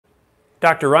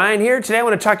Dr. Ryan here. Today I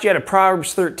want to talk to you out of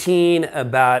Proverbs 13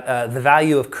 about the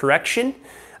value of correction.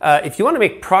 If you want to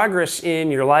make progress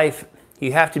in your life,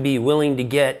 you have to be willing to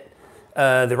get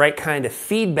the right kind of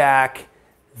feedback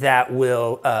that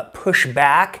will push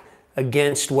back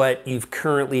against what you've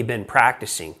currently been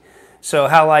practicing. So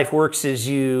how life works is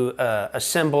you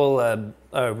assemble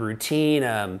a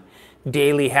routine,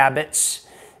 daily habits,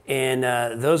 and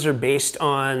those are based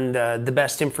on the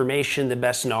best information, the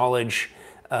best knowledge,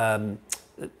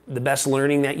 the best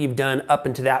learning that you've done up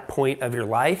until that point of your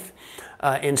life.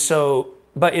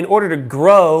 But in order to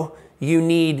grow, you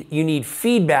need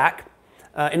feedback.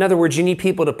 In other words, you need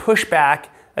people to push back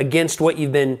against what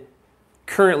you've been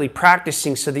currently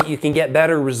practicing so that you can get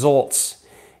better results.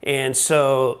 And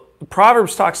so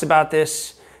Proverbs talks about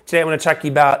this. Today I want to talk to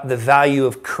you about the value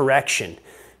of correction.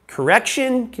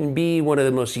 Correction can be one of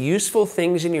the most useful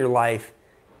things in your life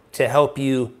to help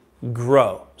you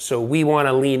grow. So we want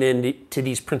to lean into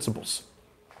these principles.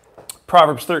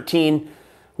 Proverbs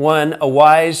 13:1, a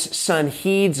wise son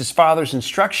heeds his father's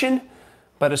instruction,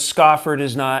 but a scoffer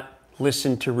does not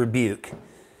listen to rebuke.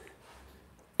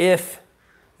 If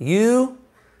you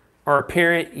are a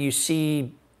parent, you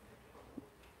see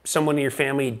someone in your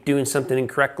family doing something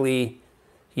incorrectly,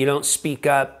 you don't speak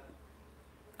up,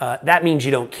 that means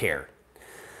you don't care.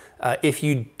 If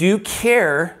you do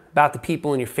care about the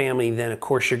people in your family, then of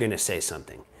course you're going to say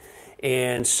something.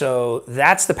 And so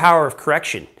that's the power of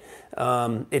correction.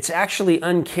 It's actually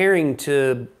uncaring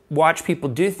to watch people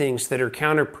do things that are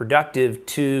counterproductive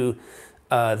to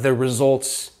the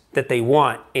results that they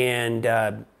want, and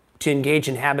to engage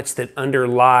in habits that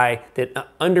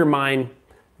undermine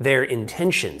their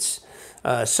intentions.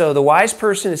 So the wise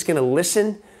person is going to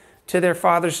listen to their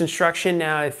father's instruction.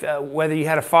 Now, if whether you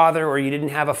had a father or you didn't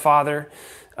have a father,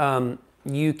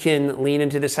 you can lean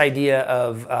into this idea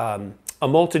of a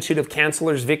multitude of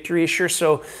counselors, victory is sure.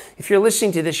 So if you're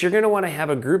listening to this, you're going to want to have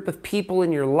a group of people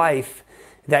in your life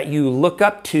that you look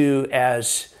up to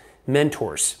as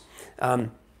mentors. You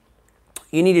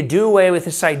need to do away with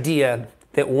this idea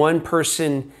that one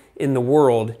person in the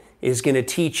world is going to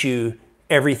teach you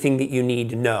everything that you need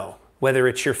to know, whether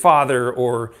it's your father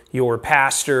or your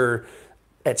pastor,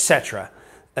 etc.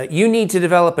 You need to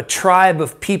develop a tribe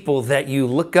of people that you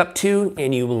look up to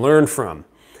and you learn from.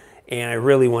 And I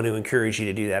really want to encourage you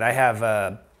to do that. I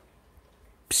have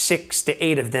 6 to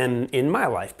 8 of them in my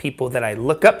life, people that I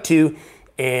look up to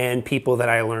and people that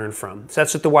I learn from. So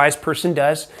that's what the wise person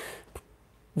does.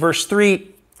 Verse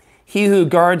 3, he who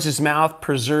guards his mouth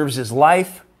preserves his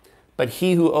life, but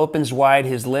he who opens wide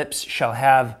his lips shall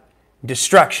have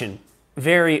destruction.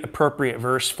 Very appropriate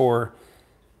verse for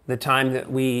the time that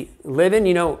we live in.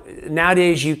 You know,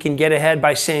 nowadays you can get ahead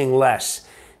by saying less.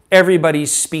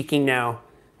 Everybody's speaking now.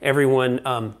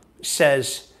 Everyone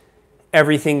says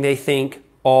everything they think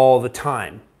all the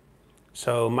time.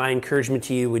 So my encouragement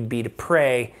to you would be to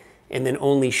pray and then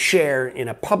only share in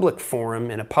a public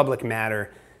forum, in a public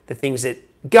matter, the things that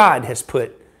God has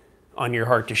put on your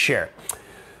heart to share.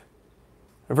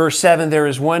 Verse 7, there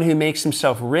is one who makes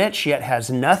himself rich, yet has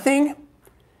nothing,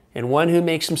 and one who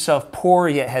makes himself poor,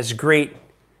 yet has great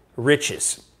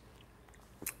riches.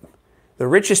 The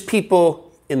richest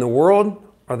people in the world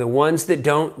are the ones that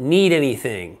don't need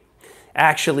anything.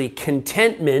 Actually,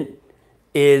 contentment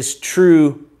is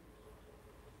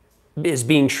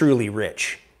being truly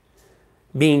rich.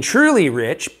 Being truly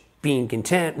rich, being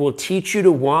content, will teach you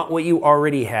to want what you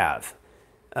already have.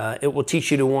 It will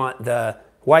teach you to want the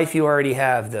wife you already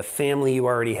have, the family you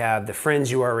already have, the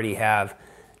friends you already have,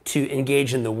 to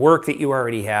engage in the work that you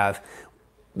already have.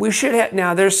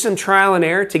 Now there's some trial and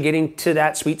error to getting to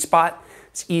that sweet spot.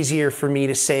 It's easier for me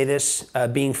to say this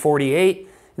being 48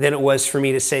 than it was for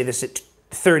me to say this at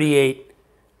 38,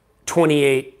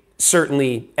 28,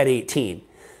 certainly at 18.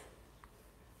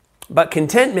 But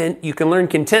contentment, you can learn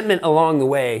contentment along the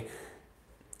way.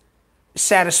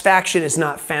 Satisfaction is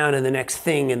not found in the next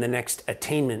thing, in the next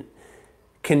attainment.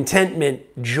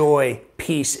 Contentment, joy,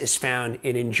 peace is found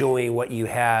in enjoying what you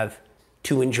have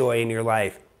to enjoy in your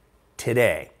life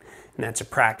today. And that's a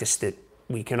practice that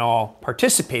we can all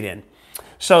participate in.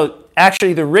 So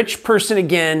actually, the rich person,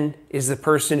 again, is the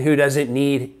person who doesn't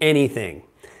need anything.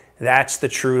 That's the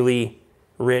truly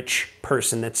rich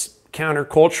person. That's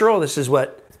countercultural. This is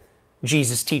what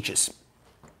Jesus teaches.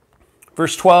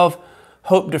 Verse 12,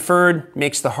 hope deferred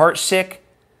makes the heart sick,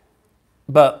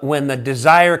 but when the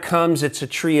desire comes, it's a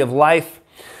tree of life.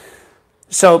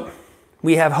 So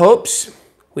we have hopes,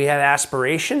 we have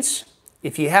aspirations.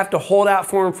 If you have to hold out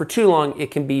for them for too long, it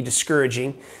can be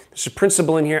discouraging. There's a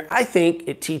principle in here. I think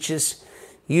it teaches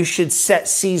you should set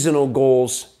seasonal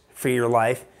goals for your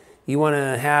life. You want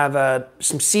to have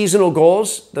some seasonal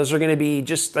goals. Those are going to be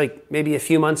just like maybe a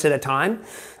few months at a time.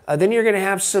 Then you're going to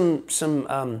have some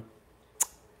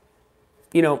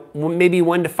maybe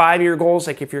 1 to 5 year goals.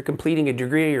 Like if you're completing a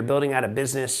degree, you're building out a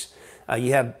business,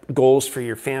 you have goals for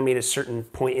your family at a certain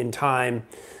point in time.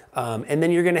 And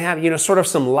then you're going to have, sort of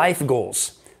some life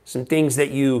goals, some things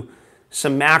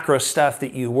some macro stuff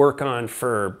that you work on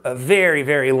for a very,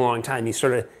 very long time. You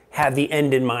sort of have the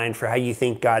end in mind for how you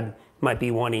think God might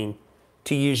be wanting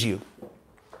to use you.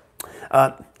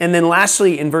 And then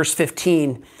lastly, in verse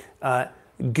 15,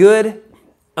 good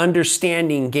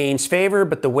understanding gains favor,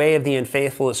 but the way of the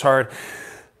unfaithful is hard.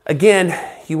 Again,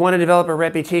 you want to develop a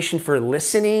reputation for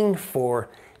listening, for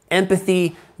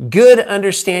empathy. Good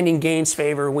understanding gains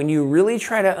favor. When you really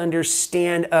try to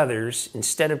understand others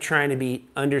instead of trying to be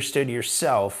understood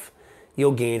yourself,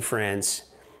 you'll gain friends,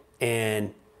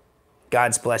 and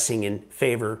God's blessing and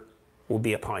favor will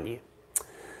be upon you.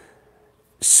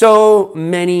 So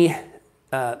many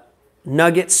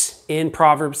nuggets in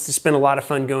Proverbs. It's been a lot of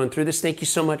fun going through this. Thank you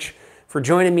so much for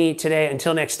joining me today.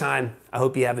 Until next time, I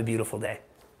hope you have a beautiful day.